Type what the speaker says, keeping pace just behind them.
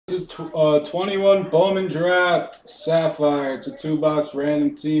This is 21 Bowman Draft Sapphire. It's a 2-box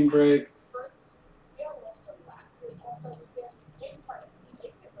random team break.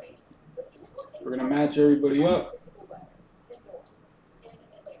 We're going to match everybody up.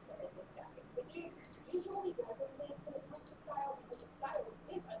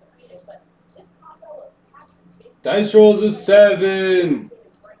 Dice rolls is 7.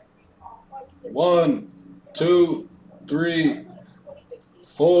 1, 2, 3,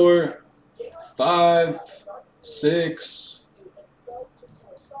 4, 5, 6,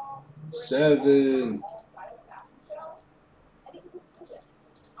 7.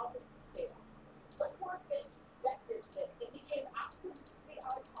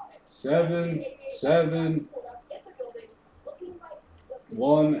 7, 7.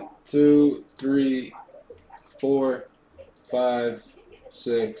 1, 2, 3, 4, 5,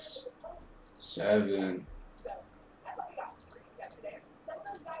 6, 7.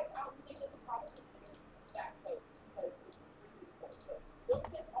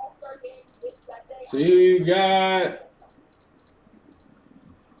 So you got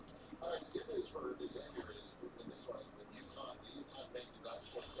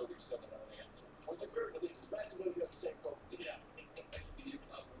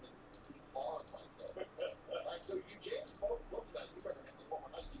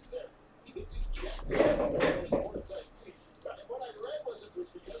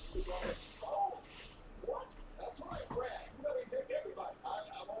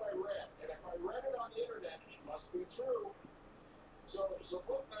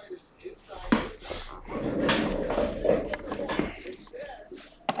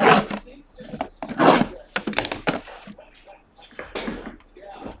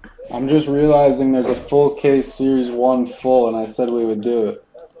I'm just realizing there's a full case Series 1 full, and I said we would do it.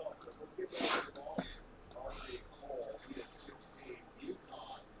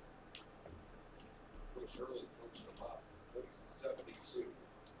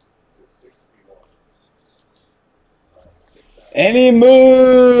 Any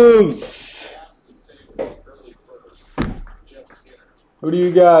moves? Who do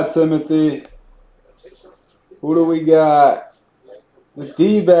you got, Timothy? Who do we got? The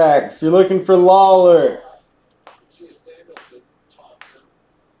D-backs. You're looking for Lawler.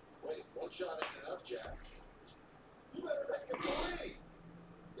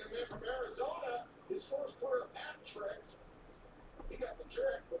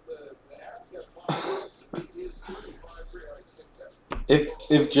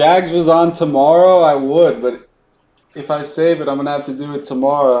 If Jags was on tomorrow, I would, but if I save it, I'm gonna have to do it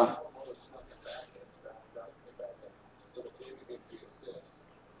tomorrow.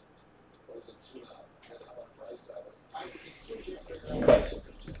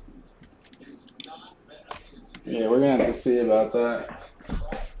 Yeah, we're gonna have to see about that.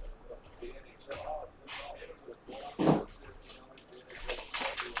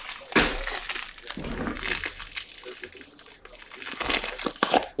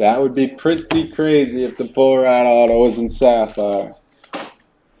 That would be pretty crazy if the Bull Rat auto was in Sapphire.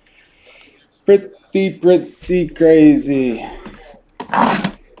 Pretty crazy.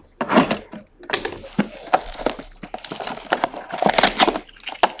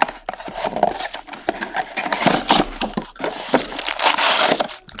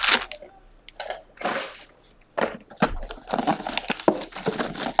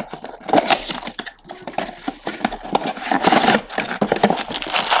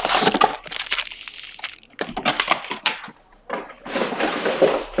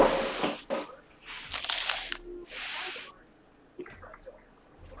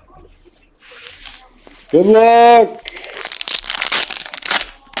 Good luck!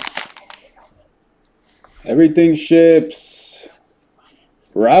 Everything ships.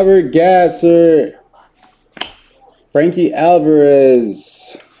 Robert Gasser. Frankie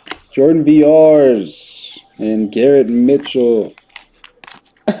Alvarez. Jordan VRs. And Garrett Mitchell.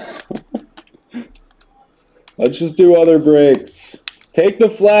 Let's just do other breaks. Take the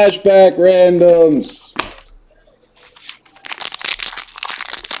flashback randoms.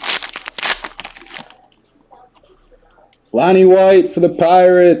 Lonnie White for the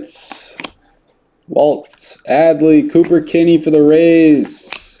Pirates. Walt Adley, Cooper Kinney for the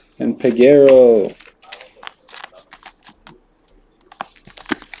Rays. And Peguero.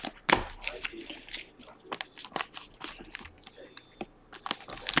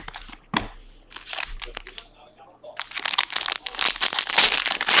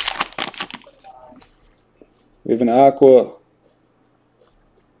 We have an Aqua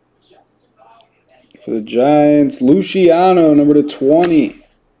for the Giants. Luciano, number to 20.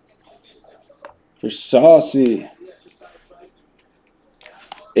 For Saucy.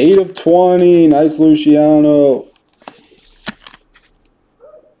 8 of 20. Nice Luciano.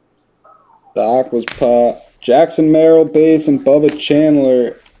 The Aqua's pop. Jackson Merrill base and Bubba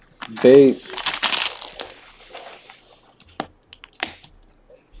Chandler base.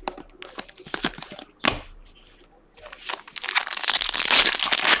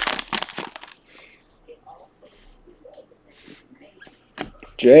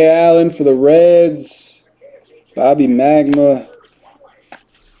 Jay Allen for the Reds. Bobby Magma.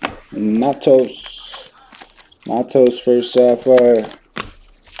 And Matos. Matos for Sapphire.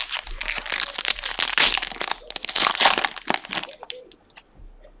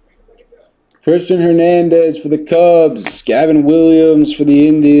 Christian Hernandez for the Cubs. Gavin Williams for the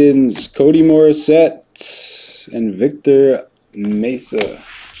Indians. Cody Morissette and Victor Mesa.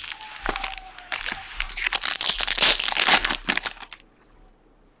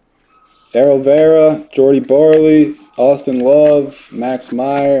 Darryl Vera, Jordy Barley, Austin Love, Max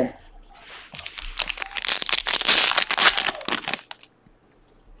Meyer.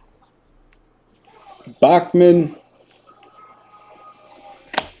 Bachman.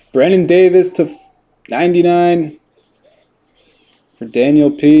 Brennan Davis to 99 for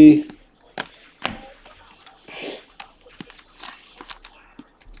Daniel P.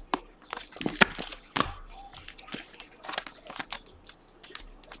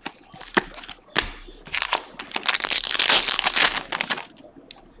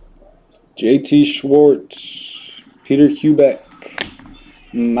 JT Schwartz, Peter Hubeck,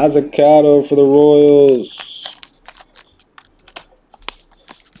 Mazzucato for the Royals.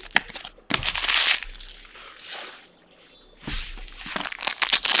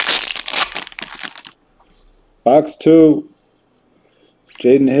 Box 2,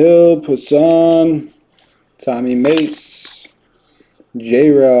 Jaden Hill, Poussin, Tommy Mace,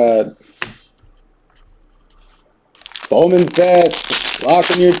 J-Rod. Bowman's Best.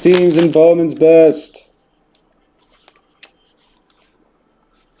 Locking your teams in Bowman's Best.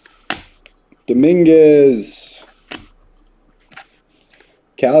 Dominguez.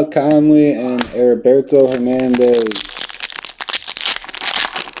 Cal Conley and Heriberto Hernandez.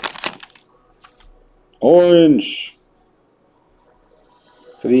 Orange.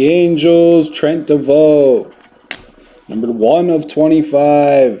 For the Angels, Trent DeVoe. Number 1 of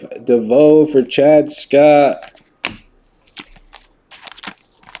 25. DeVoe for Chad Scott.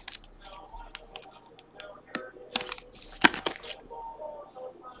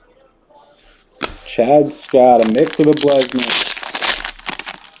 Chad Scott, a mix of the Blesniks.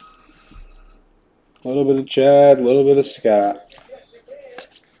 A little bit of Chad, a little bit of Scott.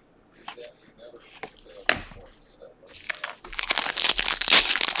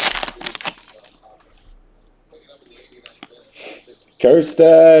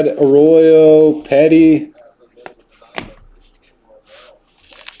 Kerstad, Arroyo, Petty.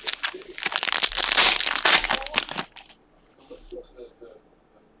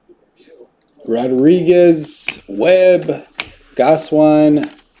 Rodriguez, Webb, Gaswine,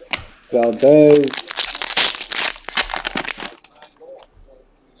 Valdez.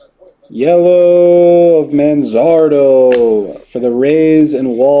 Yellow of Manzardo for the Rays and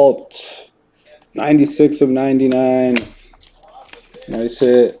Walt. 96 of 99. Nice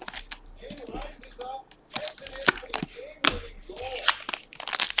hit.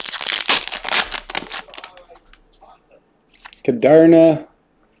 Cadarna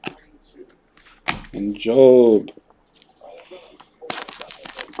and Job.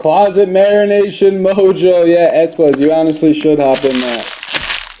 Closet Marination Mojo. Yeah, Espos, you honestly should hop in that.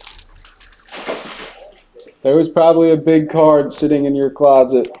 There was probably a big card sitting in your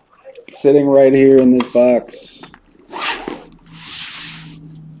closet, sitting right here in this box.